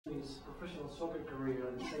soccer career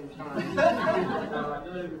at the same time. Not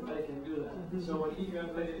everybody can do that. So when he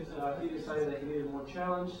graduated, he decided that he needed more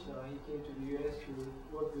challenge. He came to the U.S. to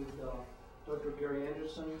work with Dr. Gary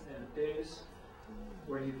Anderson at Davis,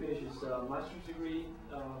 where he finished his master's degree.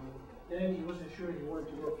 Then he wasn't sure he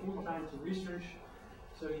wanted to go full-time to research,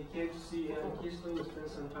 so he came to see Anna Kiesling and spent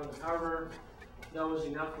some time at Harvard. That was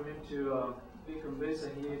enough for him to be convinced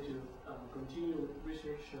that he needed to continue with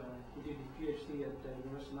research. He did his PhD at the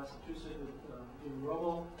University of Massachusetts with Jim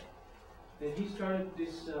Rubble. And he started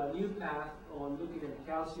this new path on looking at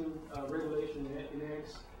calcium regulation in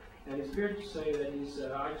eggs. And it's fair to say that he's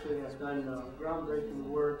actually has done groundbreaking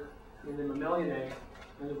work in the mammalian egg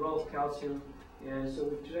and the role of calcium. And so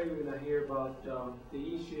today we're going to hear about the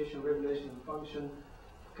initiation, regulation, and function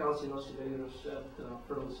of calcium oscillators at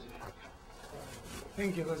fertilization.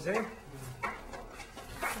 Thank you, Jose.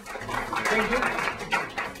 Thank you.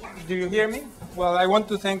 Do you hear me? Well, I want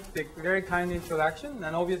to thank the very kind introduction,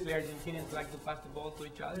 and obviously Argentinians like to pass the ball to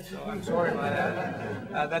each other, so I'm sorry about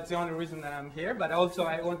that. That's the only reason that I'm here, but also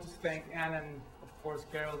I want to thank Anne and, of course,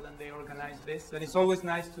 Carol, and they organized this, and it's always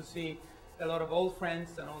nice to see a lot of old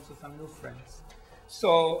friends and also some new friends.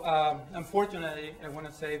 So, unfortunately, I want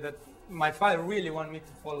to say that my father really wanted me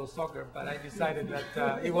to follow soccer, but I decided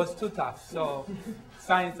that it was too tough. So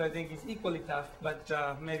science, I think, is equally tough, but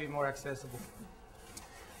maybe more accessible.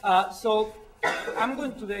 So I'm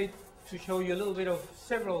going today to show you a little bit of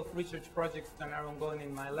several research projects that are ongoing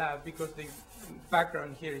in my lab, because the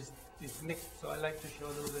background here is mixed. So I like to show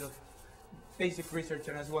a little bit of basic research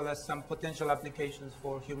and as well as some potential applications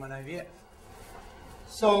for human IVF.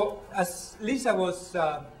 So, as Lisa was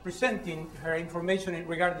presenting her information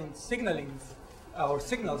regarding signaling or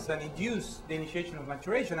signals that induce the initiation of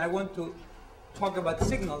maturation, I want to talk about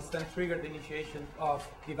signals that trigger the initiation of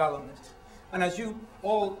development. And as you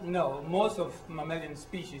all know, most of mammalian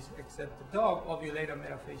species, except the dog, ovulate at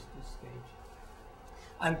metaphase 2 stage.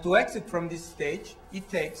 And to exit from this stage, it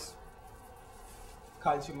takes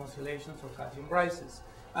calcium oscillations or calcium rises.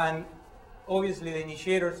 And obviously, the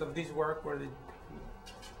initiators of this work were the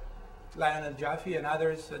Lionel Jaffe and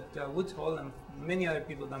others at Woods Hole, and many other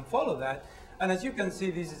people that follow that. And as you can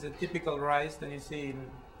see, this is a typical rise that you see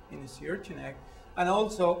in a sea urchin egg. And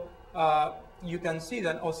also, you can see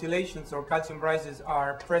that oscillations or calcium rises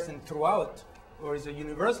are present throughout, or is a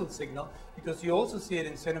universal signal, because you also see it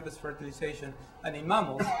in xenopus fertilization, and in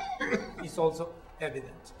mammals, it's also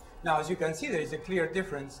evident. Now, as you can see, there is a clear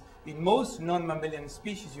difference. In most non-mammalian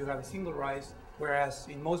species, you have a single rise, whereas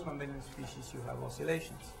in most mammalian species, you have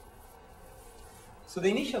oscillations. So the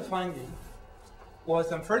initial finding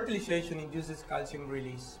was that fertilization induces calcium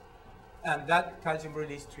release, and that calcium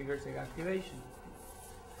release triggers egg activation.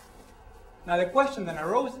 Now the question that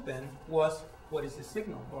arose then was, what is the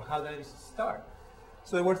signal, or how does it start?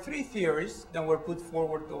 So there were three theories that were put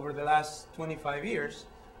forward over the last 25 years,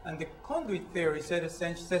 and the conduit theory says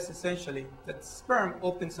essentially that sperm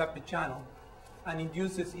opens up a channel and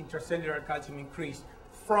induces intracellular calcium increase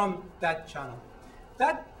from that channel.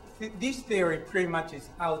 This theory pretty much is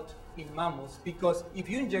out in mammals, because if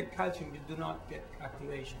you inject calcium, you do not get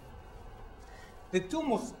activation. The two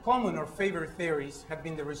most common or favored theories have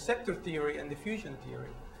been the receptor theory and the fusion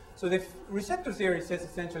theory. So the receptor theory says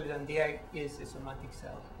essentially that the egg is a somatic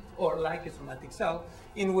cell, or like a somatic cell,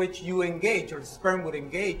 in which you engage, or the sperm would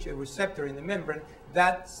engage a receptor in the membrane.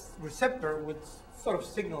 That receptor would sort of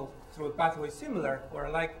signal through a pathway similar, or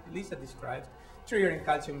like Lisa described, triggering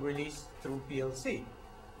calcium release through PLC.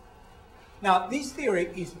 Now, this theory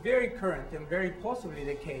is very current and very possibly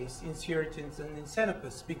the case in sea urchins and in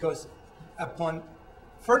xenopus, because upon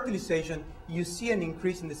fertilization, you see an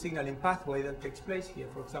increase in the signaling pathway that takes place here.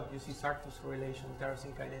 For example, you see Sark phosphorylation,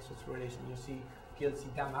 tyrosine kinase phosphorylation, you see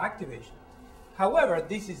PLC gamma activation. However,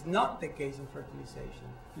 this is not the case in fertilization.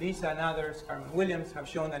 Lisa and others, Carmen Williams, have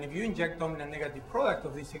shown that if you inject dominant negative product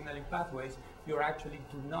of these signaling pathways, you actually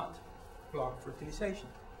do not block fertilization.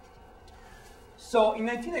 So in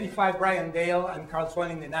 1985, Brian Dale and Carl Swan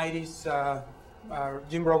in the 90s,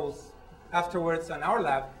 Jim Robles afterwards, and our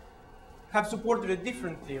lab have supported a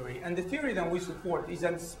different theory. And the theory that we support is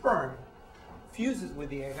that sperm fuses with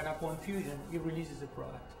the egg, and upon fusion, it releases a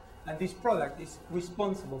product. And this product is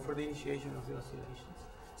responsible for the initiation of the oscillations.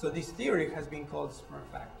 So this theory has been called sperm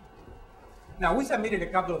factor. Now, we submitted a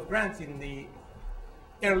couple of grants in the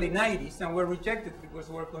early 90s and were rejected because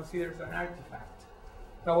we were considered an artifact.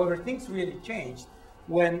 However, things really changed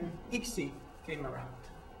when ICSI came around.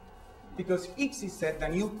 Because ICSI said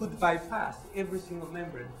that you could bypass every single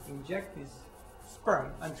membrane, inject this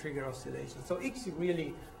sperm, and trigger oscillation. So ICSI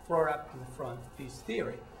really brought up to the front this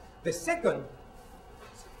theory. The second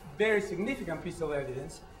very significant piece of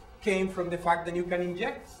evidence came from the fact that you can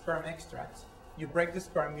inject sperm extracts. You break the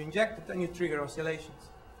sperm, you inject it, and you trigger oscillations.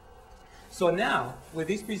 So now, with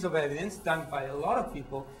this piece of evidence done by a lot of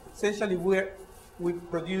people, essentially we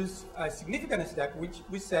produce a significant step, which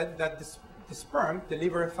we said that the sperm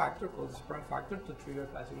deliver a factor called the sperm factor to trigger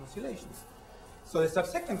calcium oscillations. So the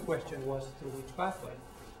subsequent question was through which pathway?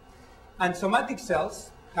 And somatic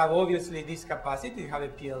cells have obviously this capacity. They have a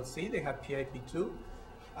PLC, they have PIP2.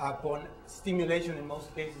 Upon stimulation, in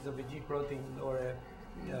most cases, of a G protein or a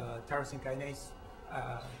tyrosine kinase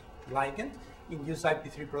ligand, induce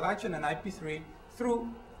IP3 production, and IP3 through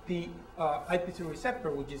the IP3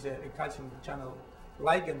 receptor, which is a calcium channel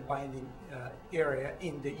ligand binding area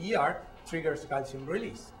in the ER, triggers calcium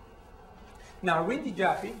release. Now, Rindy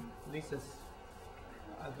Jaffe, Lisa's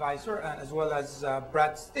advisor, and as well as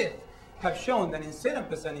Brad Stitt, have shown that in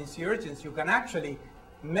synapses and in C. urgens, you can actually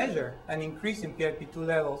measure an increase in PIP2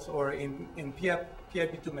 levels or in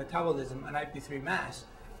PIP2 metabolism and IP3 mass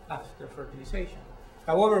after fertilization.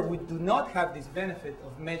 However, we do not have this benefit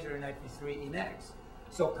of measuring IP3 in eggs.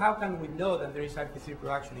 So how can we know that there is IP3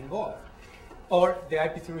 production involved? Or the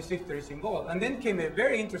IP3 receptor is involved? And then came a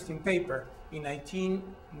very interesting paper in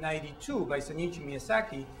 1992 by Sanichi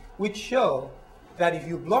Miyazaki, which showed that if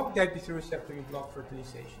you block the IP3 receptor, you block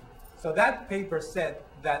fertilization. So that paper said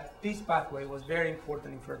that this pathway was very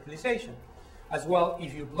important in fertilization. As well,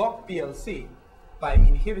 if you block PLC by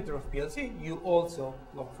inhibitor of PLC, you also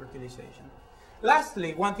block fertilization.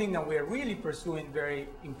 Lastly, one thing that we are really pursuing very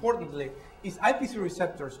importantly is IP3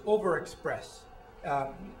 receptors overexpress.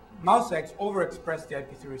 Mouse eggs overexpress the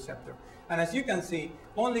IP3 receptor. And as you can see,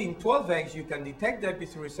 only in 12 eggs you can detect the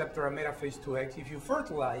IP3 receptor at metaphase 2 eggs. If you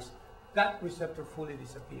fertilize, that receptor fully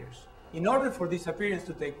disappears. In order for disappearance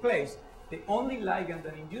to take place, the only ligand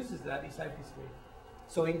that induces that is IP3.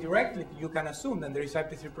 So indirectly, you can assume that there is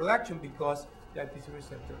IP3 production because the IP3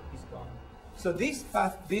 receptor is gone. So this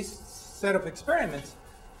set of experiments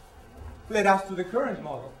led us to the current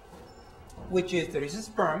model, which is there is a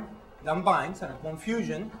sperm that binds and upon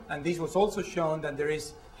fusion, and this was also shown that there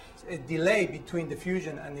is a delay between the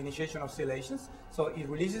fusion and the initiation of oscillations. So it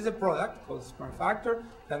releases a product called sperm factor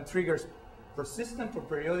that triggers persistent or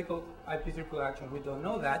periodical IP3 production, we don't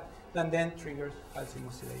know that, and then triggers calcium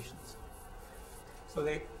oscillations. So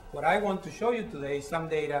what I want to show you today is some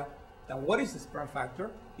data that what is the sperm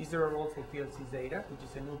factor? Is there a role for PLC zeta, which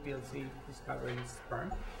is a new PLC discovery in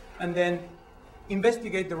sperm? And then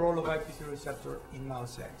investigate the role of IP3 receptor in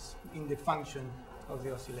mouse eggs, in the function of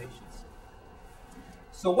the oscillations.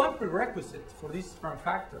 So one prerequisite for this sperm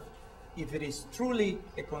factor, if it is truly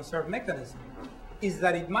a conserved mechanism, is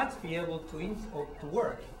that it must be able to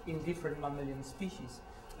work in different mammalian species.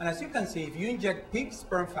 And as you can see, if you inject pig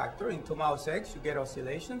sperm factor into mouse eggs, you get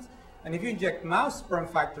oscillations. And if you inject mouse sperm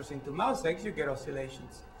factors into mouse eggs, you get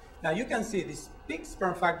oscillations. Now you can see this pig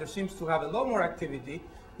sperm factor seems to have a lot more activity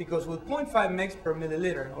because with 0.5 megs per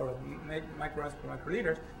milliliter or micrograms per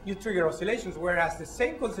microliter, you trigger oscillations, whereas the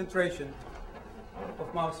same concentration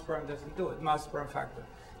of mouse sperm doesn't do it, mouse sperm factor.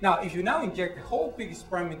 Now, if you now inject a whole pig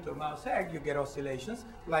sperm into a mouse egg, you get oscillations.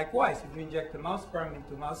 Likewise, if you inject a mouse sperm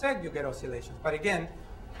into a mouse egg, you get oscillations. But again,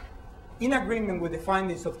 in agreement with the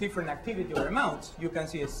findings of different activity or amounts, you can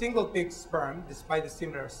see a single pig sperm, despite the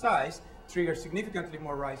similar size, triggers significantly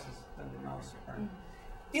more rises than the mouse sperm.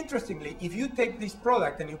 Interestingly, if you take this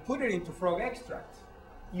product and you put it into frog extract,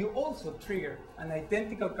 you also trigger an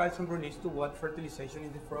identical calcium release to what fertilization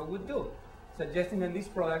in the frog would do, suggesting that this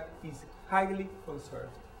product is highly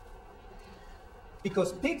conserved.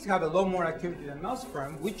 Because pigs have a lot more activity than mouse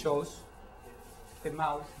sperm, we chose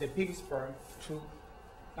the pig sperm to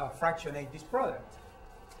fractionate this product.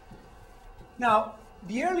 Now,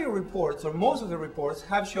 the earlier reports, or most of the reports,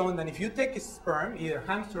 have shown that if you take a sperm, either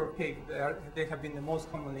hamster or pig, they have been the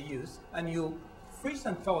most commonly used, and you freeze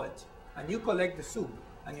and thaw it, and you collect the soup,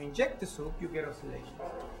 and you inject the soup, you get oscillations.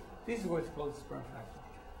 This is what's called sperm factor.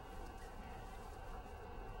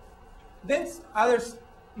 Then other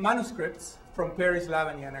manuscripts from Perry's lab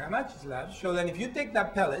and Yanagamachi's lab show that if you take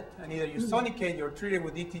that pellet and either you sonicate or treat it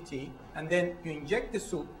with DTT and then you inject the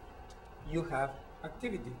soup, you have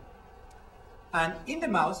activity. And in the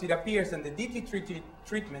mouse, it appears that the DTT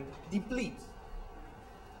treatment depletes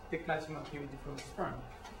the calcium activity from the sperm.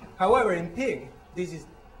 However, in pig, this is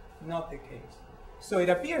not the case. So it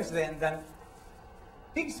appears then that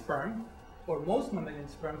pig sperm, or most mammalian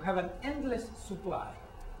sperm, have an endless supply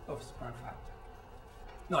of sperm factor.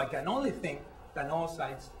 Now, I can only think that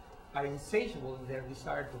oocytes are insatiable in their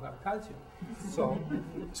desire to have calcium, so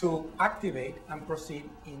to activate and proceed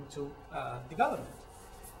into development.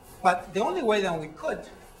 But the only way that we could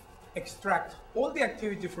extract all the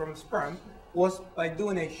activity from sperm was by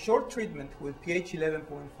doing a short treatment with pH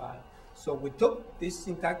 11.5. So we took this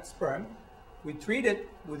intact sperm, we treated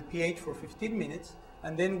with pH for 15 minutes,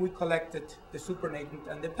 and then we collected the supernatant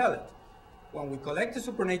and the pellet. When we collect the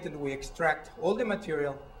supernatant, we extract all the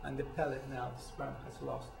material, and the pellet, now the sperm has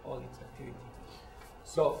lost all its activity.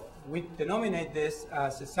 So we denominate this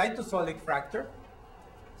as a cytosolic fracture.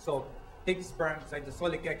 So pig sperm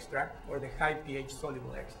cytosolic extract, or the high pH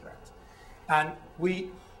soluble extract. And we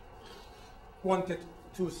wanted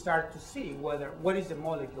to start to see what is the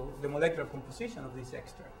molecular composition of these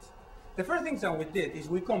extracts. The first thing that we did is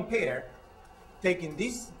we compare taking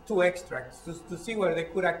these two extracts to see whether they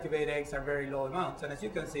could activate eggs at very low amounts. And as you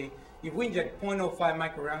can see, if we inject 0.05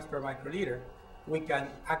 micrograms per microliter, we can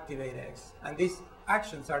activate eggs. And these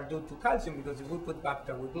actions are due to calcium, because if we put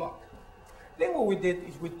BAPTA, we block. Then what we did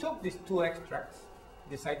is we took these two extracts,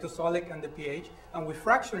 the cytosolic and the pH, and we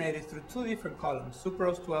fractionated through two different columns,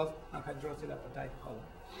 sucrose 12 and hydroxyl apatite column.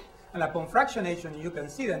 And upon fractionation, you can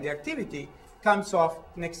see that the activity comes off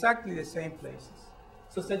in exactly the same places.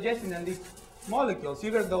 So suggesting that these molecules,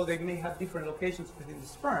 even though they may have different locations within the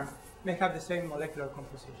sperm, may have the same molecular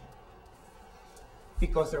composition.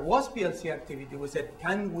 Because there was PLC activity, we said,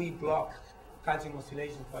 can we block calcium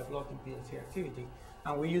oscillations by blocking PLC activity?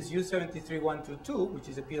 And we use U73122, which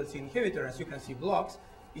is a PLC inhibitor. As you can see, blocks.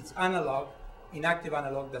 It's analog. Inactive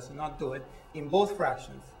analog does not do it in both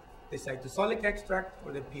fractions, the cytosolic extract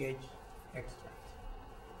or the pH extract.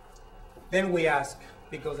 Then we ask,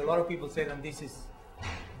 because a lot of people say that this is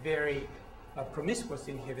very promiscuous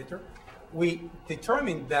inhibitor, we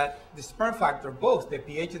determined that the sperm factor, both the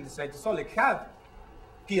pH and the cytosolic, have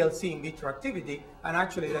PLC in vitro activity, and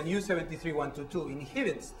actually the U73122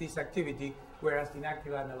 inhibits this activity, whereas the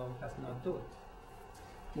inactive analog does not do it.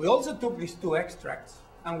 We also took these two extracts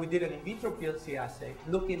and we did an in vitro PLC assay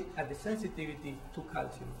looking at the sensitivity to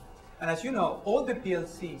calcium. And as you know, all the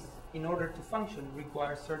PLCs, in order to function,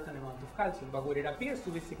 require a certain amount of calcium, but what it appears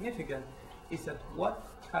to be significant is at what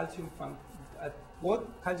calcium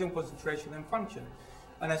concentration and function.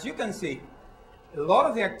 And as you can see, a lot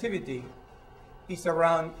of the activity is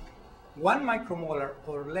around 1 micromolar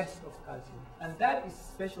or less of calcium. And that is a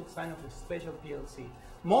special sign of a special PLC.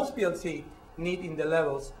 Most PLC need in the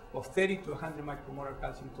levels of 30 to 100 micromolar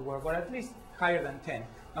calcium to work, or at least higher than 10.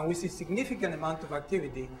 And we see significant amount of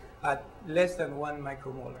activity at less than 1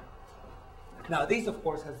 micromolar. Now, this, of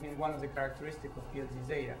course, has been one of the characteristics of PLC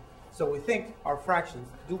zeta. So we think our fractions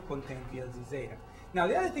do contain PLC zeta. Now,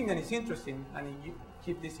 the other thing that is interesting, and you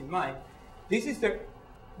keep this in mind, this is the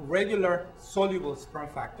regular soluble sperm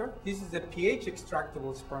factor. This is the pH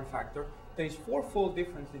extractable sperm factor. There is fourfold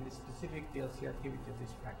difference in the specific PLC activity of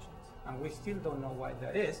these fractions. And we still don't know why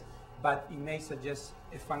that is, but it may suggest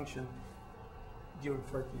a function during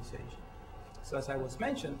fertilization. So as I was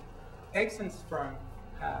mentioned, eggs and sperm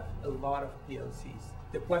have a lot of PLCs.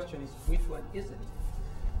 The question is, which one is it?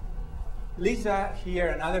 Lisa here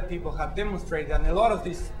and other people have demonstrated, and a lot of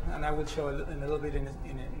these, and I will show in a little bit in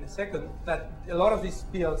a second, that a lot of these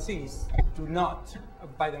PLCs do not,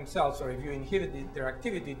 by themselves, or if you inhibit their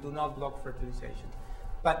activity, do not block fertilization.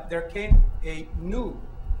 But there came a new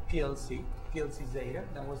PLC, PLC zeta,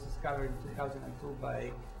 that was discovered in 2002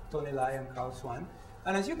 by Tony Lai and Carl Swan.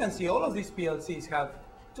 And as you can see, all of these PLCs have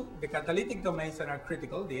the catalytic domains that are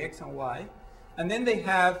critical, the X and Y, and then they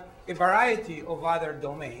have a variety of other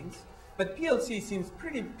domains. But PLC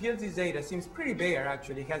zeta seems pretty bare,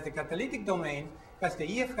 actually. It has the catalytic domain, has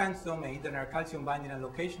the EF-Hans domain, that are calcium binding and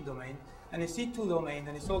location domain, and a C2 domain,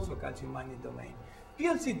 and it's also a calcium binding domain.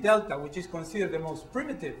 PLC delta, which is considered the most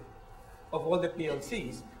primitive of all the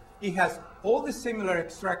PLCs, it has all the similar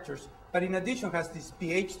structures, but in addition has this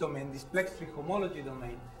pH domain, this plex-3 homology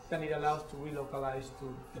domain, that it allows to relocalize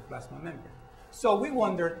to the plasma membrane. So we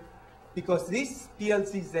wondered, because this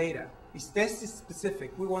PLC zeta is test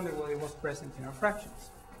specific, we wondered whether it was present in our fractions.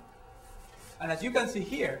 And as you can see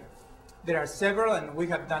here, there are several, and we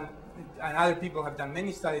have done, and other people have done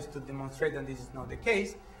many studies to demonstrate that this is not the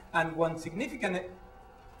case. And one significant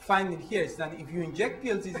finding here is that if you inject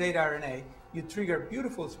PLC zeta RNA, you trigger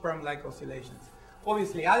beautiful sperm-like oscillations.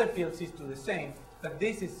 Obviously, other PLCs do the same, but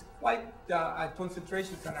this is quite at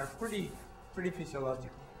concentrations that are pretty physiological.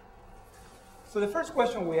 So the first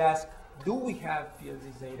question we ask, do we have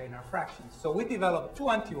PLC zeta in our fractions? So we developed two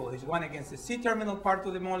antibodies, one against the C-terminal part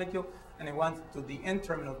of the molecule and one to the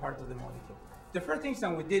N-terminal part of the molecule. The first thing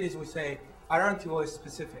that we did is we say, are antibodies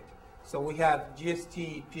specific? So we have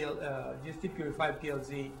GST purified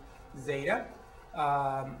PLC zeta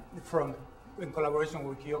in collaboration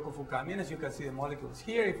with Kyoko Fukami, and as you can see the molecules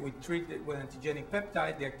here, if we treat it with antigenic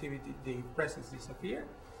peptide, the presence disappears.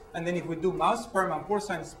 And then if we do mouse sperm and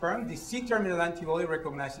porcine sperm, the C-terminal antibody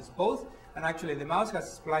recognizes both. And actually, the mouse has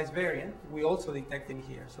a splice variant. We also detect in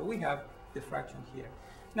here. So we have the fraction here.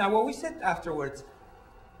 Now, what we said afterwards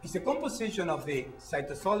is the composition of the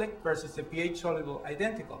cytosolic versus the pH-soluble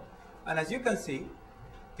identical. And as you can see,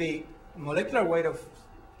 the molecular weight of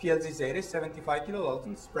PLZ zeta is 75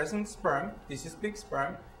 kilodaltons. It's present in sperm. This is pig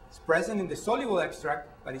sperm. It's present in the soluble extract,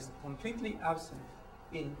 but it's completely absent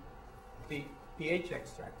in the pH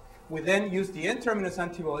extract. We then use the N-terminus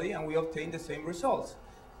antibody, and we obtain the same results.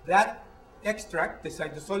 That extract, the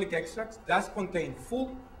cytosolic extract, does contain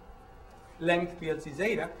full-length PLZ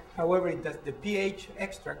zeta. However, the pH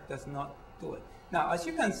extract does not do it. Now, as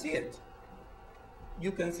you can see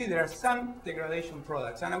you can see there are some degradation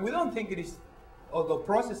products. And we don't think it is, although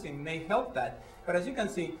processing may help that, but as you can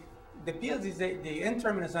see, the PLZ zeta, the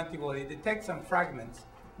N-terminus antibody detects some fragments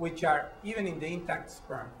which are even in the intact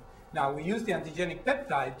sperm. Now, we use the antigenic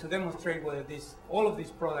peptide to demonstrate whether all of these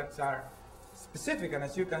products are specific, and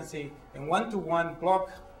as you can see, in one-to-one block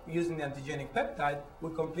using the antigenic peptide, we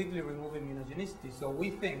completely remove immunogenicity, so we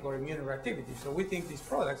think, or immunoreactivity, so we think these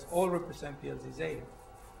products all represent PLZ zeta.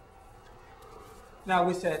 Now,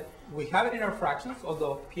 we said we have it in our fractions,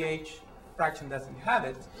 although pH fraction doesn't have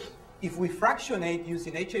it. If we fractionate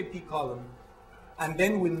using HAP column, and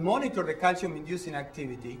then we monitor the calcium-inducing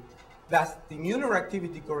activity, thus the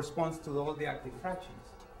immunoreactivity corresponds to all the active fractions.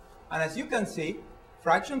 And as you can see,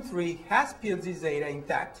 fraction 3 has PLZ zeta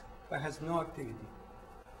intact, but has no activity.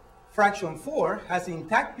 Fraction 4 has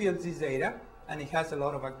intact PLZ zeta, and it has a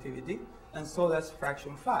lot of activity, and so does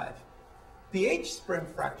fraction 5. pH sperm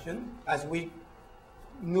fraction, as we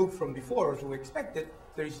knew from before, as we expected,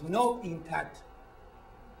 there is no intact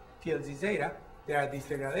PLZ zeta. There are these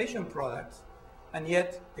degradation products, and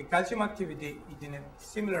yet the calcium activity is in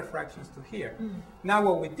similar fractions to here. Now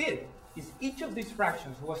what we did is each of these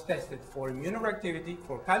fractions was tested for immunoreactivity,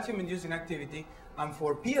 for calcium-inducing activity, and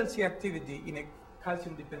for PLC activity in a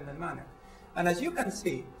calcium-dependent manner. And as you can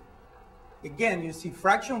see, again, you see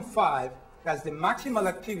fraction 5 has the maximal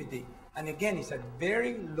activity, and again, it's at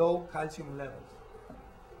very low calcium levels.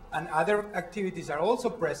 And other activities are also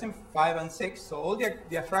present, 5 and 6, so all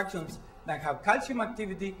the fractions that have calcium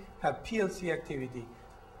activity have PLC activity.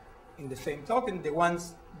 In the same token, the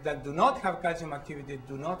ones that do not have calcium activity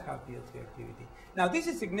do not have PLC activity. Now, this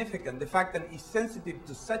is significant, the fact that it's sensitive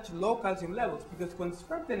to such low calcium levels, because when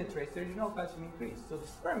sperm penetrates, there is no calcium increase. So the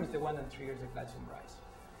sperm is the one that triggers the calcium rise.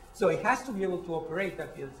 So it has to be able to operate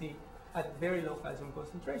that PLC at very low calcium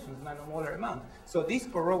concentrations, nanomolar amount. So this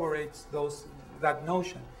corroborates that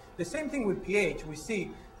notion. The same thing with pH. We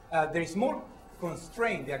see there is more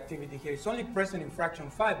constrained the activity here. It's only present in fraction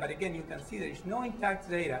 5, but again, you can see there is no intact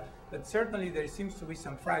zeta, but certainly there seems to be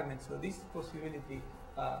some fragments, so this possibility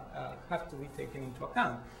have to be taken into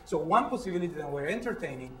account. So one possibility that we're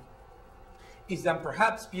entertaining is that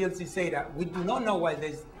perhaps PLZ zeta, we do not know why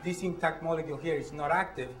this intact molecule here is not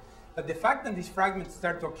active, but the fact that these fragments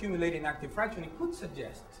start to accumulate in active fraction, it could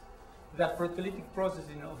suggest that proteolytic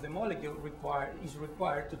processing of the molecule is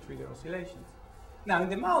required to trigger oscillations. Now, in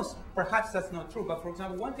the mouse, perhaps that's not true, but for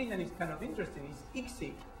example, one thing that is kind of interesting is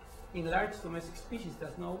ICSI in large domestic species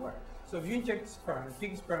does not work. So if you inject sperm,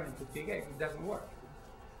 pig sperm into pig egg, it doesn't work.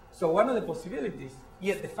 So one of the possibilities,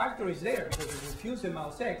 yet the factor is there, because if you fuse a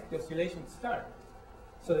mouse egg, the oscillations start.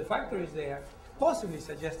 So the factor is there, possibly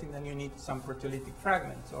suggesting that you need some proteolytic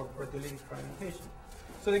fragments or proteolytic fragmentation.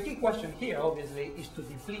 So the key question here, obviously, is to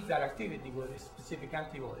deplete that activity with specific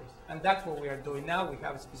antibodies. And that's what we are doing now. We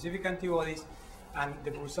have specific antibodies, and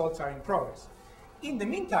the results are in progress. In the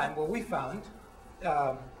meantime, what we found,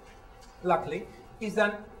 luckily, is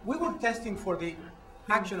that we were testing for the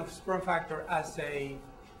action of sperm factor as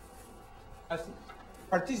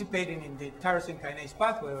participating in the tyrosine kinase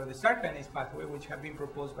pathway or the SARC kinase pathway, which have been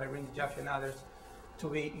proposed by Rindy Jaffe and others to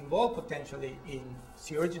be involved potentially in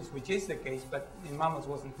sea urchins, which is the case, but in mammals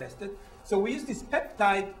wasn't tested. So we used this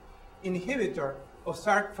peptide inhibitor of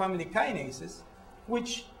SARC family kinases,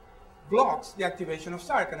 which blocks the activation of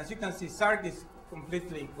SARC. And as you can see, SARC is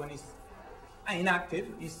completely, when it's inactive,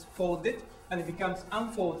 is folded, and it becomes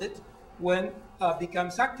unfolded when it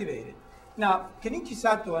becomes activated. Now, Kenichi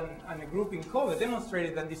Sato and a group in Kobe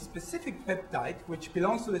demonstrated that this specific peptide, which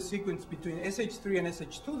belongs to the sequence between SH3 and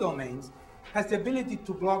SH2 domains, has the ability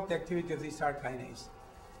to block the activity of this SARC kinase.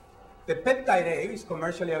 The peptide A is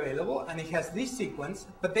commercially available, and it has this sequence,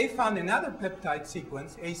 but they found another peptide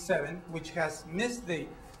sequence, A7, which has missed the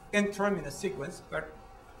N-terminus sequence, but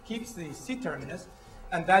keeps the C-terminus,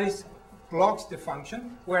 and that blocks the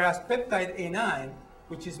function, whereas peptide A9,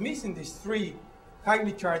 which is missing these 3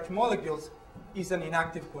 highly charged molecules, is an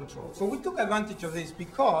inactive control. So we took advantage of this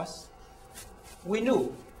because we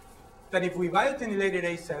knew that if we biotinylated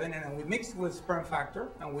A7 and then we mixed with sperm factor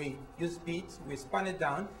and we used beads, we spun it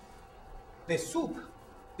down, the soup,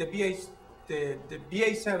 the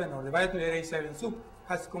BA7 or the biotinylated A7 soup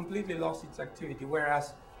has completely lost its activity,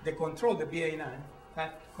 whereas the control, the BA9,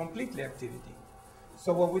 had completely activity.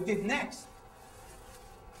 So what we did next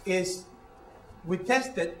is we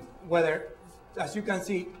tested whether, as you can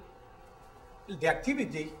see, the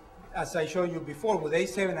activity, as I showed you before with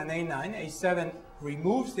A7 and A9, A7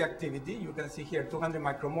 removes the activity. You can see here 200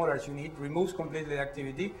 micromolars you need, removes completely the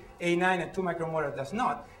activity. A9 at 2 micromolar does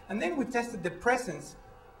not. And then we tested the presence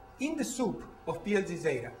in the soup of PLZ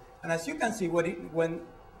zeta. And as you can see, when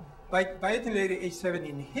biotinylated A7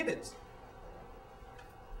 inhibits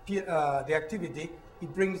the activity,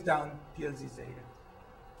 it brings down PLZ zeta.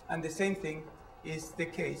 And the same thing is the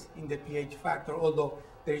case in the pH factor, although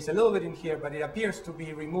there is a little bit in here, but it appears to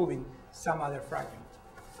be removing some other fragment.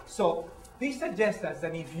 So this suggests us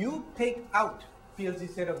that if you take out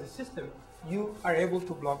PLZ zeta of the system, you are able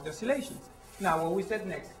to block the oscillations. Now, what we said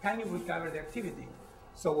next, can you recover the activity?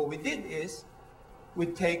 So what we did is we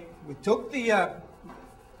took the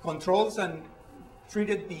controls and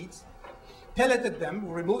treated beads, pelleted them,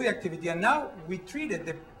 removed the activity, and now we treated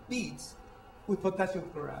the beads with potassium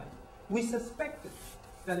chloride. We suspected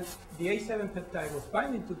that the A7 peptide was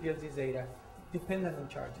binding to PLZ zeta dependent on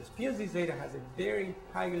charges. PLZ zeta has a very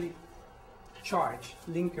highly charged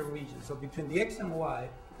linker region. So between the X and Y,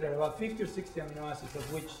 there are about 50 or 60 amino acids,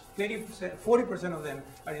 of which 40% of them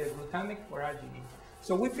are either glutamic or arginine.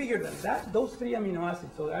 So we figured that those three amino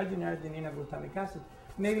acids, so arginine, arginine, and glutamic acid,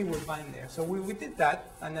 maybe will bind there. So we did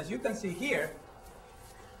that, and as you can see here,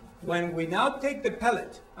 when we now take the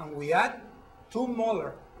pellet and we add 2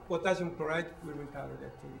 molar potassium chloride, we recover the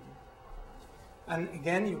activity. And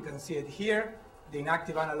again, you can see it here. The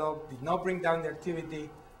inactive analog did not bring down the activity.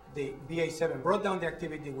 The BA7 brought down the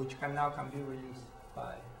activity, which can be released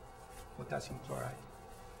by potassium chloride.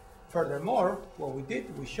 Furthermore, what we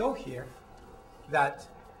did, we show here that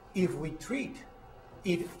if we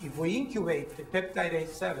incubate the peptide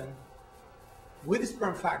A7 with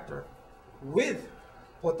sperm factor, with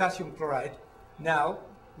potassium chloride, now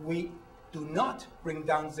we do not bring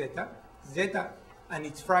down zeta. Zeta and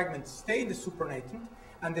its fragments stay in the supernatant.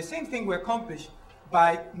 And the same thing we accomplish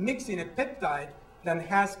by mixing a peptide that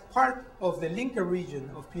has part of the linker region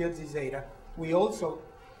of PLZ zeta. We also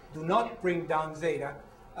do not bring down zeta,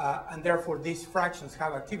 and therefore these fractions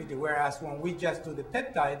have activity, whereas when we just do the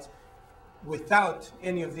peptides without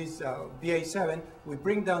any of these BA7, we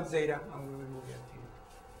bring down zeta and we remove the activity.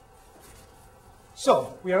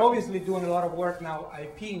 So we are obviously doing a lot of work now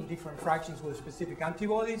IPing different fractions with specific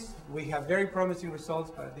antibodies. We have very promising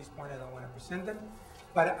results, but at this point I don't want to present them.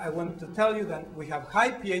 But I want to tell you that we have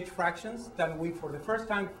high pH fractions, that we for the first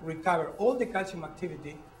time recover all the calcium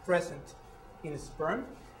activity present in sperm.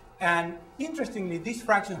 And interestingly, this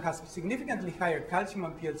fraction has significantly higher calcium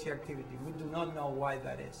and PLC activity. We do not know why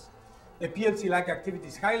that is. The PLC-like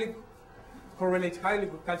activity correlates highly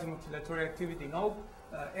with calcium oxidatory activity in all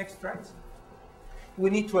extracts. We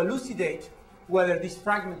need to elucidate whether these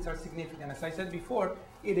fragments are significant. As I said before,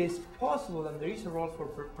 it is possible that there is a role for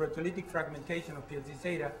proteolytic fragmentation of PLZ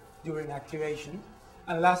zeta during activation.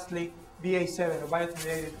 And lastly, BA7 or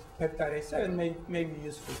biotinylated peptide A7 may be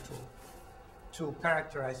useful to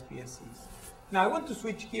characterize PSCs. Now I want to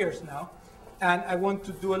switch gears now, and I want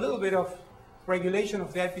to do a little bit of regulation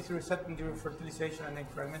of the IP3 receptor during fertilization and egg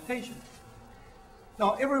fragmentation.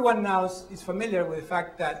 Now everyone now is familiar with the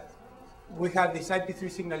fact that we have these IP3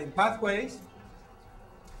 signaling pathways.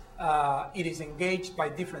 It is engaged by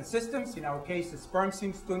different systems. In our case, the sperm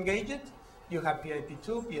seems to engage it. You have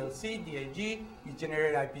PIP2, PLC, DAG, you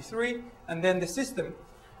generate IP3, and then the system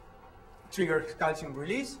triggers calcium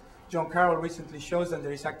release. John Carroll recently shows that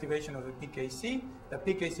there is activation of the PKC. The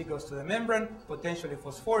PKC goes to the membrane, potentially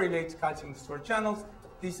phosphorylates calcium stored channels.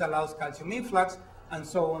 This allows calcium influx, and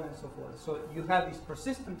so on and so forth. So you have these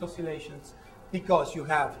persistent oscillations because you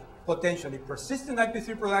have potentially persistent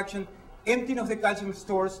IP3 production, emptying of the calcium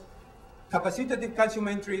stores, capacitative calcium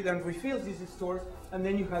entry, then refills these stores, and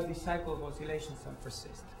then you have this cycle of oscillations that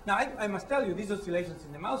persist. Now, I must tell you, these oscillations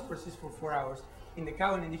in the mouse persist for 4 hours. In the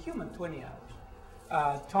cow and in the human, 20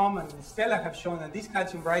 hours. Tom and Stella have shown that these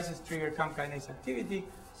calcium rises trigger CAM kinase activity,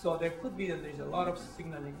 so there could be that there's a lot of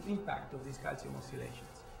signaling impact of these calcium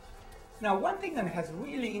oscillations. Now, one thing that has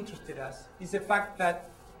really interested us is the fact that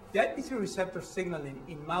the IP3 receptor signaling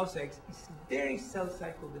in mouse eggs is very cell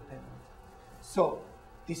cycle dependent. So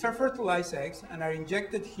these are fertilized eggs and are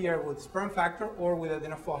injected here with sperm factor or with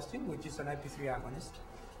adenosine, which is an IP3 agonist.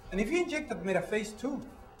 And if you inject at metaphase 2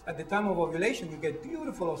 at the time of ovulation, you get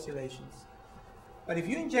beautiful oscillations. But if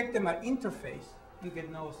you inject them at interphase, you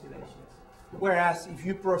get no oscillations. Whereas if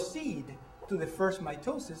you proceed to the first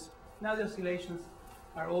mitosis, now the oscillations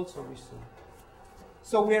are also resumed.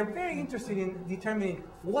 So we are very interested in determining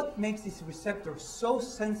what makes this receptor so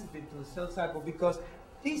sensitive to the cell cycle, because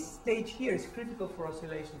this stage here is critical for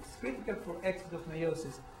oscillation, it's critical for exit of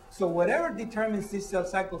meiosis. So whatever determines this cell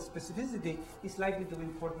cycle specificity is likely to be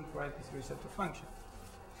important for IP3 receptor function.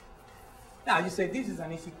 Now you say this is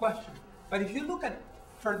an easy question, but if you look at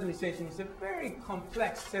fertilization, it's a very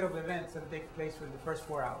complex set of events that take place within the first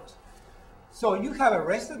 4 hours. So you have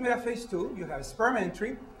arrested metaphase 2, you have sperm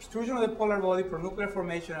entry, extrusion of the polar body, pronuclear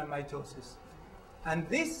formation, and mitosis. And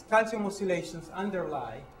these calcium oscillations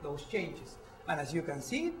underlie those changes. And as you can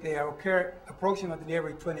see, they occur approximately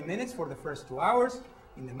every 20 minutes for the first 2 hours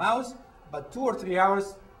in the mouse, but 2 or 3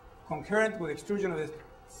 hours concurrent with extrusion of the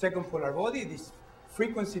second polar body. This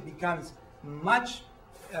frequency becomes much,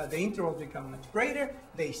 the intervals become much greater.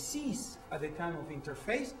 They cease at the time of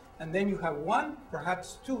interphase, and then you have 1,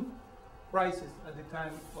 perhaps 2 rises at the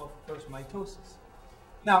time of first mitosis.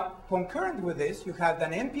 Now, concurrent with this, you have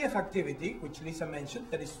an MPF activity, which Lisa mentioned,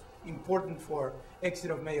 that is important for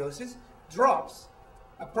exit of meiosis, drops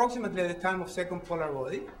approximately at the time of second polar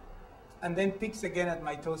body, and then peaks again at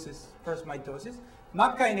mitosis, first mitosis.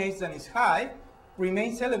 MAP kinase then is high,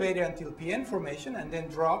 remains elevated until PN formation, and then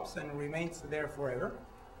drops and remains there forever.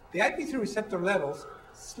 The IP3 receptor levels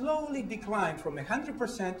slowly decline from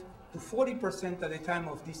 100% to 40% at the time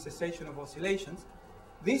of this cessation of oscillations.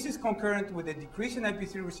 This is concurrent with a decrease in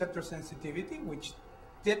IP3 receptor sensitivity, which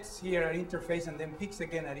dips here at interphase and then peaks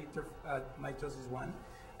again at mitosis 1.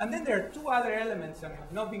 And then there are 2 other elements that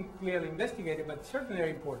have not been clearly investigated, but certainly are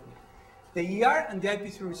important. The ER and the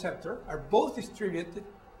IP3 receptor are both distributed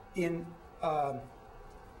in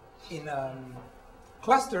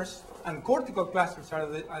clusters, and cortical clusters are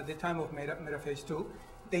at the time of metaphase 2.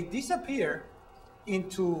 They disappear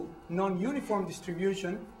into non-uniform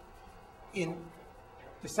distribution in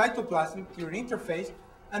the cytoplasm during interphase,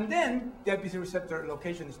 and then the IP3 receptor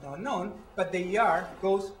location is not known, but the ER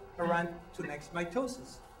goes around to next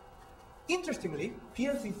mitosis. Interestingly,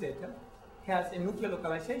 PLC theta has a nuclear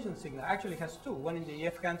localization signal, actually has 2, one in the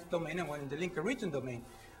EF-CANT domain and one in the linker region domain.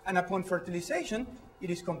 And upon fertilization,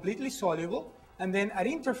 it is completely soluble, and then at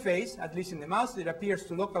interphase, at least in the mouse, it appears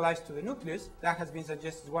to localize to the nucleus. That has been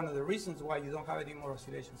suggested as one of the reasons why you don't have any more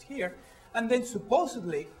oscillations here. And then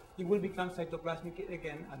supposedly, it will become cytoplasmic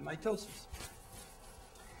again at mitosis.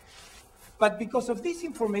 But because of this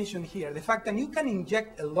information here, the fact that you can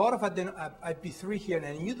inject a lot of IP3 here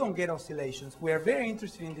and you don't get oscillations, we are very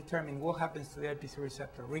interested in determining what happens to the IP3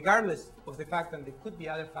 receptor, regardless of the fact that there could be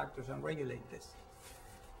other factors that regulate this.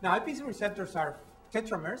 Now, IP3 receptors are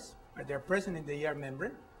tetramers, they're present in the ER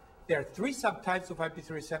membrane. There are 3 subtypes of IP3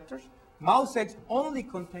 receptors. Mouse eggs only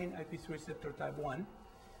contain IP3 receptor type 1,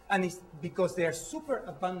 and it's because they are super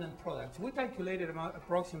abundant products. We calculated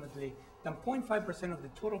approximately than 0.5% of the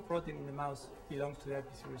total protein in the mouse belongs to the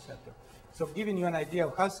IP3 receptor. So giving you an idea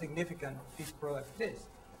of how significant this product is.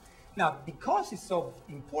 Now, because it's so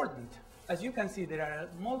important, as you can see, there are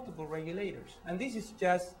multiple regulators, and this is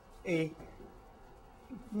just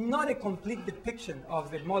not a complete depiction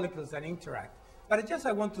of the molecules that interact. But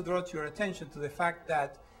I want to draw to your attention to the fact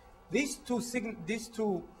that these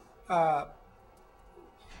two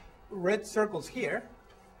red circles here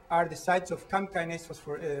are the sites of CAM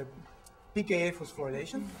kinase PKA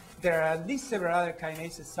phosphorylation. There are at least several other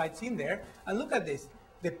kinases sites in there. And look at this.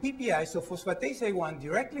 The PPI, so phosphatase A1,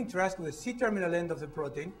 directly interacts with the C-terminal end of the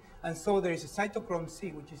protein, and so there is a cytochrome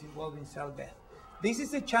C, which is involved in cell death. This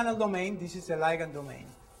is the channel domain, this is the ligand domain.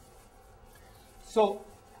 So,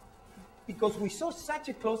 because we saw such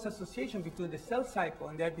a close association between the cell cycle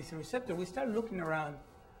and the IP3 receptor, we started looking around,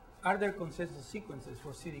 are there consensus sequences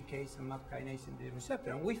for CDKs and MAP kinase in the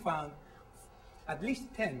receptor? And we found at least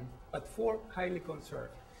 10, but 4 highly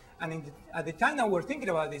conserved. And at the time that we're thinking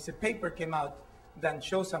about this, a paper came out that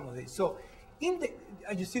shows some of this. So,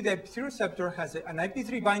 you see the IP3 receptor has an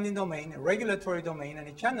IP3 binding domain, a regulatory domain, and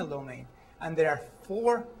a channel domain. And there are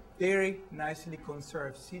 4 very nicely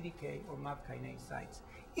conserved CDK or MAP kinase sites.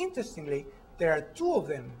 Interestingly, there are 2 of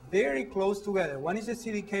them very close together. One is the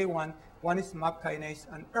CDK1, one is MAP kinase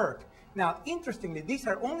and ERK. Now, interestingly, these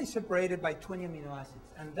are only separated by 20 amino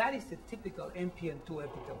acids, and that is the typical MPN2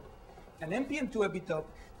 epitope. An MPN2 epitope,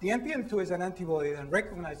 the MPN2 is an antibody that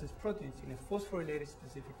recognizes proteins in a phosphorylated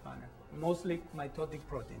specific manner, mostly mitotic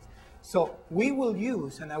proteins. So we will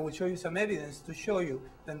use, and I will show you some evidence to show you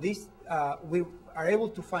that this, we are able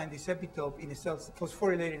to find this epitope in a cell,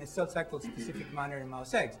 phosphorylated in a cell cycle specific manner in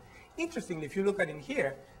mouse eggs. Interestingly, if you look at in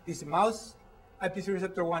here, this mouse IP3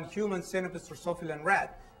 receptor 1 human, Xenopus, Drosophila, and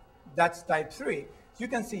rat, that's type 3. So you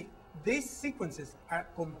can see these sequences are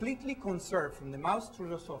completely conserved from the mouse to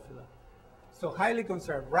Drosophila. So highly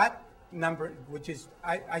conserved. Rat number, which is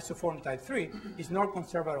isoform type 3, is not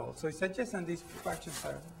conserved at all. So it suggests that these fractions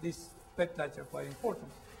are, these peptides are quite important.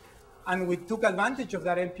 And we took advantage of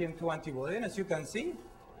that MPM2 antibody. And as you can see,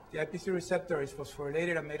 the IP3 receptor is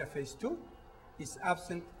phosphorylated at metaphase 2. It's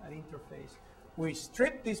absent at interphase. We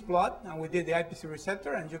stripped this plot and we did the IP3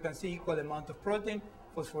 receptor, and you can see equal amount of protein,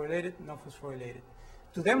 phosphorylated, not phosphorylated.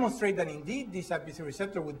 To demonstrate that indeed this IP3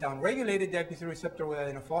 receptor would downregulate the IP3 receptor with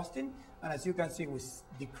adenosine, and as you can see, we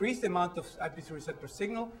decreased the amount of IP3 receptor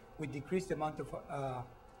signal, we decreased the amount of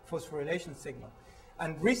phosphorylation signal.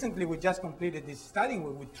 And recently we just completed this study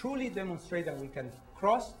where we truly demonstrate that we can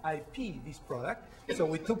cross IP this product. So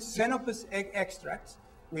we took Xenopus egg extracts,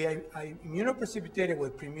 we immunoprecipitated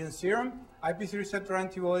with premium serum, IP3 receptor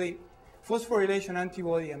antibody, phosphorylation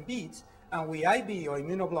antibody, and beads, and we IB or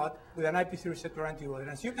immunoblot with an IP3 receptor antibody.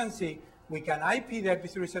 And as you can see, we can IP the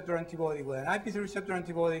IP3 receptor antibody with an IP3 receptor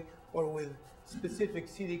antibody or with specific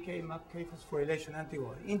CDK MAPK phosphorylation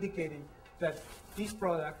antibody, indicating that this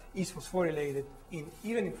product is phosphorylated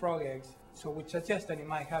even in frog eggs, so which suggests that it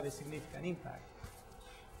might have a significant impact.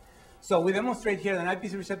 So we demonstrate here that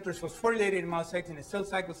IP3 receptor is phosphorylated in mouse eggs in a cell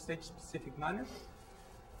cycle stage specific manner.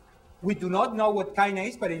 We do not know what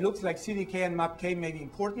kinase, but it looks like CDK and MAPK may be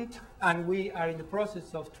important, and we are in the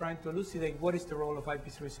process of trying to elucidate what is the role of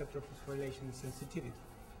IP3 receptor phosphorylation in sensitivity.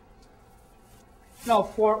 Now,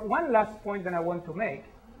 for one last point that I want to make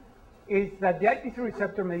is that the IP3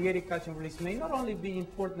 receptor mediated calcium release may not only be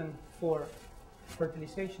important for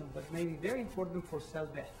fertilization, but may be very important for cell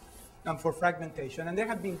death and for fragmentation. And there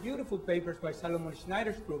have been beautiful papers by Salomon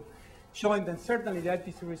Schneider's group showing that certainly the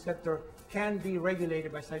IP3 receptor can be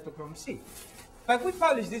regulated by cytochrome C. But we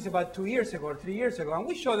published this about 2 years ago or 3 years ago, and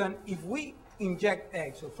we showed that if we inject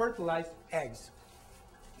eggs or fertilize eggs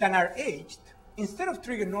that are aged, instead of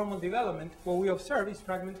triggering normal development, what we observe is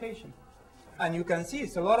fragmentation. And you can see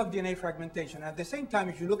it's a lot of DNA fragmentation. At the same time,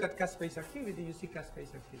 if you look at caspase activity, you see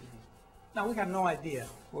caspase activity. Now, we have no idea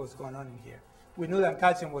what was going on in here. We knew that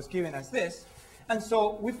calcium was given as this. And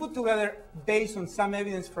so we put together, based on some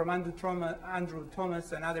evidence from Andrew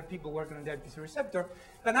Thomas and other people working on the IP3 receptor,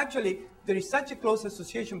 that actually there is such a close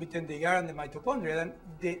association between the ER and the mitochondria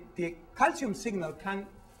that the calcium signal can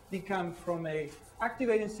become from a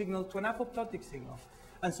activating signal to an apoptotic signal.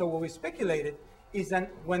 And so what we speculated is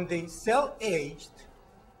that when the cell aged,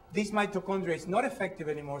 this mitochondria is not effective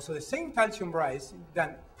anymore. So the same calcium rise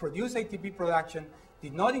that produced ATP production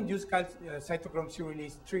did not induce cytochrome C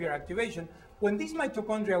release trigger activation. When this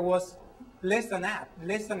mitochondria was less than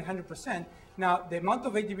 100%, now the amount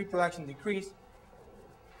of ATP production decreased.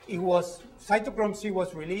 It was cytochrome C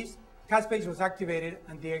was released, caspase was activated,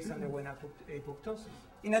 and the eggs underwent apoptosis.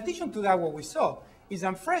 In addition to that, what we saw is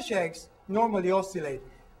that fresh eggs normally oscillate.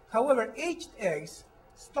 However, aged eggs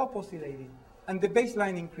stop oscillating, and the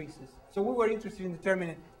baseline increases. So we were interested in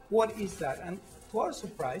determining what is that. And to our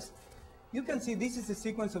surprise, you can see this is the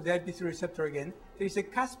sequence of the IP3 receptor again. There is a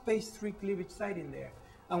caspase-3 cleavage site in there.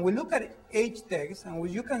 And we look at aged eggs, and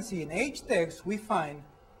what you can see in aged eggs, we find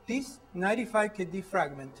this 95 kD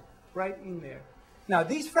fragment right in there. Now,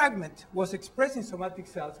 this fragment was expressed in somatic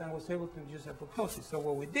cells and was able to induce apoptosis. So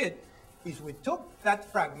what we did is we took that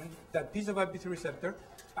fragment, that piece of IP3 receptor,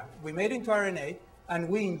 we made it into RNA, and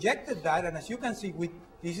we injected that, and as you can see,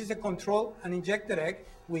 this is a control, an injected egg.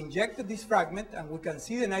 We injected this fragment, and we can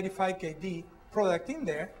see the 95 kD product in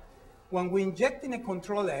there. When we inject in a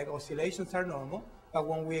control egg, oscillations are normal, but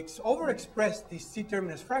when we overexpress this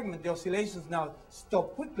C-terminus fragment, the oscillations now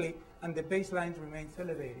stop quickly, and the baseline remains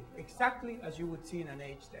elevated, exactly as you would see in an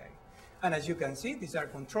aged egg. And as you can see, these are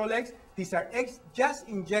control eggs. These are eggs just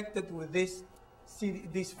injected with this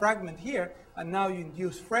fragment here, and now you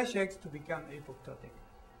induce fresh eggs to become apoptotic.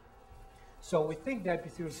 So we think the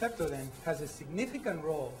IP3 receptor then has a significant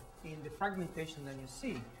role in the fragmentation that you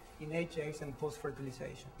see in aged eggs and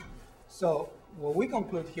post-fertilization. So what we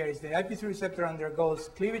conclude here is the IP3 receptor undergoes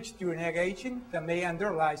cleavage during egg aging that may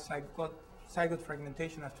underlie zygote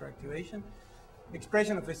fragmentation after activation. The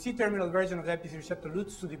expression of a C-terminal version of the IP3 receptor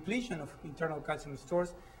leads to depletion of internal calcium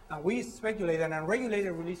stores, and we speculate an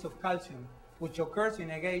unregulated release of calcium, which occurs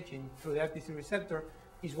in egg aging through the IP3 receptor,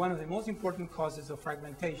 is one of the most important causes of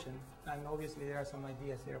fragmentation, and obviously there are some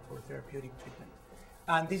ideas there for therapeutic treatment.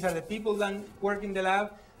 And these are the people that work in the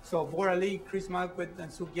lab. So Bora Lee, Chris Malquet,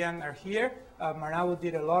 and Suk Yang are here. Marnau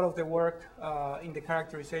did a lot of the work in the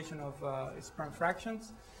characterization of sperm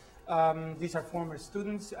fractions. These are former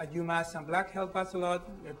students at UMass, and Black helped us a lot.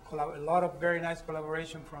 A lot of very nice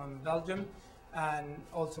collaboration from Belgium and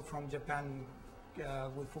also from Japan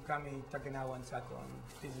with Fukami, Takenawa, and Sato. And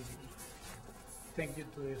this is thank you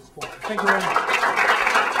to the sponsor. Thank you very much.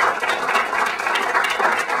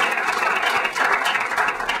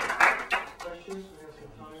 Questions? We have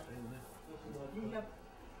some time. You have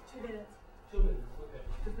 2 minutes. 2 minutes, okay.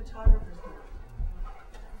 The photographer's here.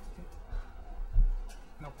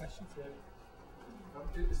 No questions?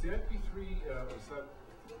 Is the IP3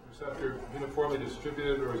 receptor uniformly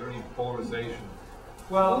distributed, or is there any polarization?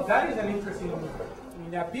 Well, that is an interesting, I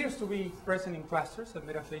mean, it appears to be present in clusters at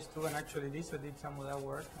metaphase 2, and actually Lisa did some of that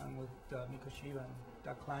work and with Mikoshiba and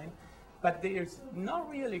Doug Klein. But there's not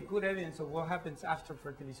really good evidence of what happens after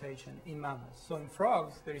fertilization in mammals. So in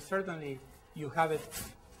frogs, there is certainly, you have it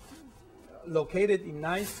located in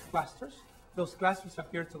nice clusters. Those clusters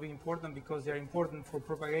appear to be important because they're important for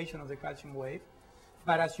propagation of the calcium wave.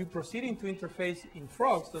 But as you proceed into interface in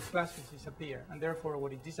frogs, those clusters disappear. And therefore,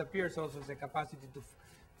 what it disappears also is the capacity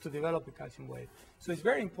to develop a calcium wave. So it's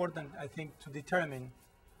very important, I think, to determine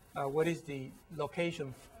what is the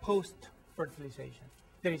location post-fertilization.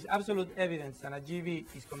 There is absolute evidence that a GV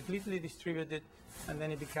is completely distributed, and then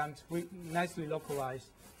it becomes nicely localized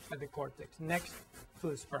at the cortex, next to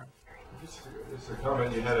the sperm. Just a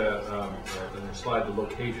comment, you had on your slide the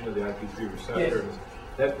location of the IP3 receptor. Yes.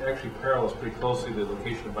 That actually parallels pretty closely the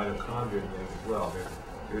location of mitochondria in the egg as well.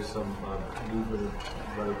 There's some movement of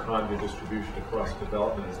mitochondria distribution across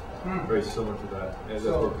development is very similar to that. And that's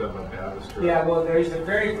work done by Bavister. Yeah, well, there is a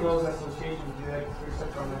very close association with the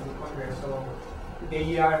receptor on mitochondria. So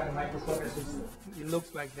the ER and microchondria, it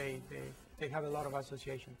looks like they have a lot of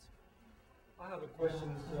associations. I have a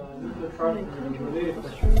question, nuclear transfer related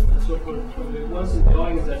question. So for the ones in the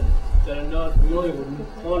audience that are not familiar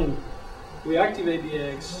with cloning, we activate the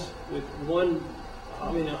eggs with one,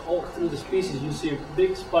 all through the species you see a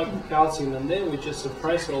big spike of calcium, and then we just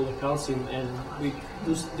suppress all the calcium and we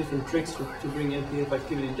do different tricks to bring MPF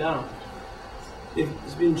activity down.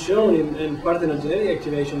 It's been shown in parthenogenetic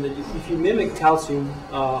activation that if you mimic calcium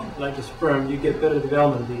like a sperm, you get better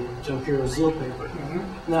development, the Jean-Pierre paper.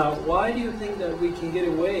 Now, why do you think that we can get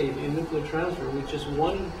away in nuclear transfer with just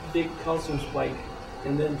one big calcium spike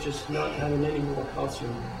and then just not having any more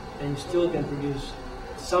calcium, and you still can produce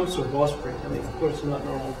some sort of offspring? I mean, of course, not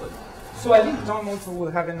normal, but... So I think Tom also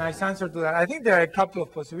will have a nice answer to that. I think there are a couple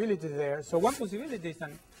of possibilities there. So one possibility is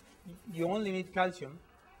that you only need calcium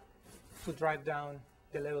to drive down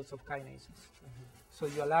the levels of kinases. So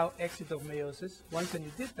you allow exit of meiosis. Once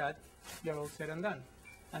you did that, you're all said and done.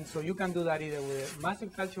 And so you can do that either with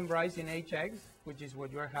massive calcium rise in H eggs, which is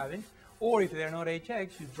what you're having, or if they're not H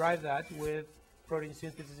eggs, you drive that with protein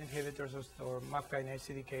synthesis inhibitors or MAP kinase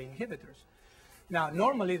CDK inhibitors. Now,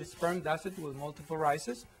 normally the sperm does it with multiple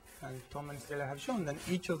rises, and Tom and Stella have shown that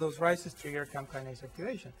each of those rises trigger CAMP kinase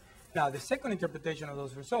activation. Now, the second interpretation of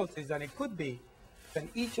those results is that it could be that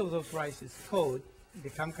each of those rises code, the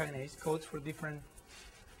CAMP kinase codes for different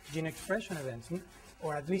gene expression events,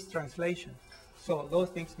 or at least translation. So those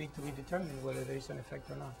things need to be determined whether there is an effect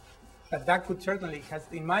or not. But that could certainly,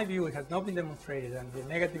 in my view, it has not been demonstrated, and the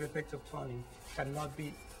negative effects of cloning cannot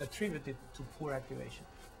be attributed to poor activation.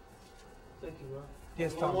 Thank you, Ron.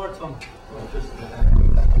 Yes, One Tom. more, Tom. Well, just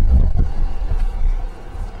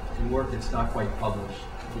in work that's not quite published,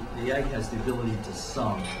 the egg has the ability to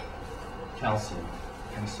sum calcium,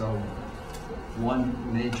 and so one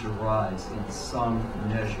major rise in some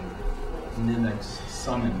measure mimics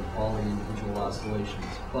summing all the individual oscillations.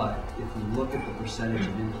 But if we look at the percentage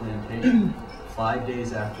of implantation 5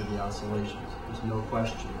 days after the oscillations, there's no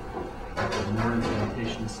question that there are more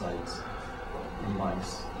implantation sites in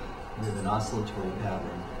mice with an oscillatory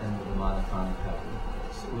pattern and with a monotonic pattern,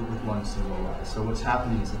 so with one single rise. So what's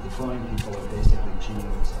happening is that the cloning people are basically cheating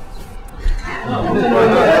themselves.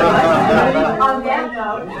 On that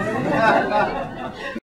note.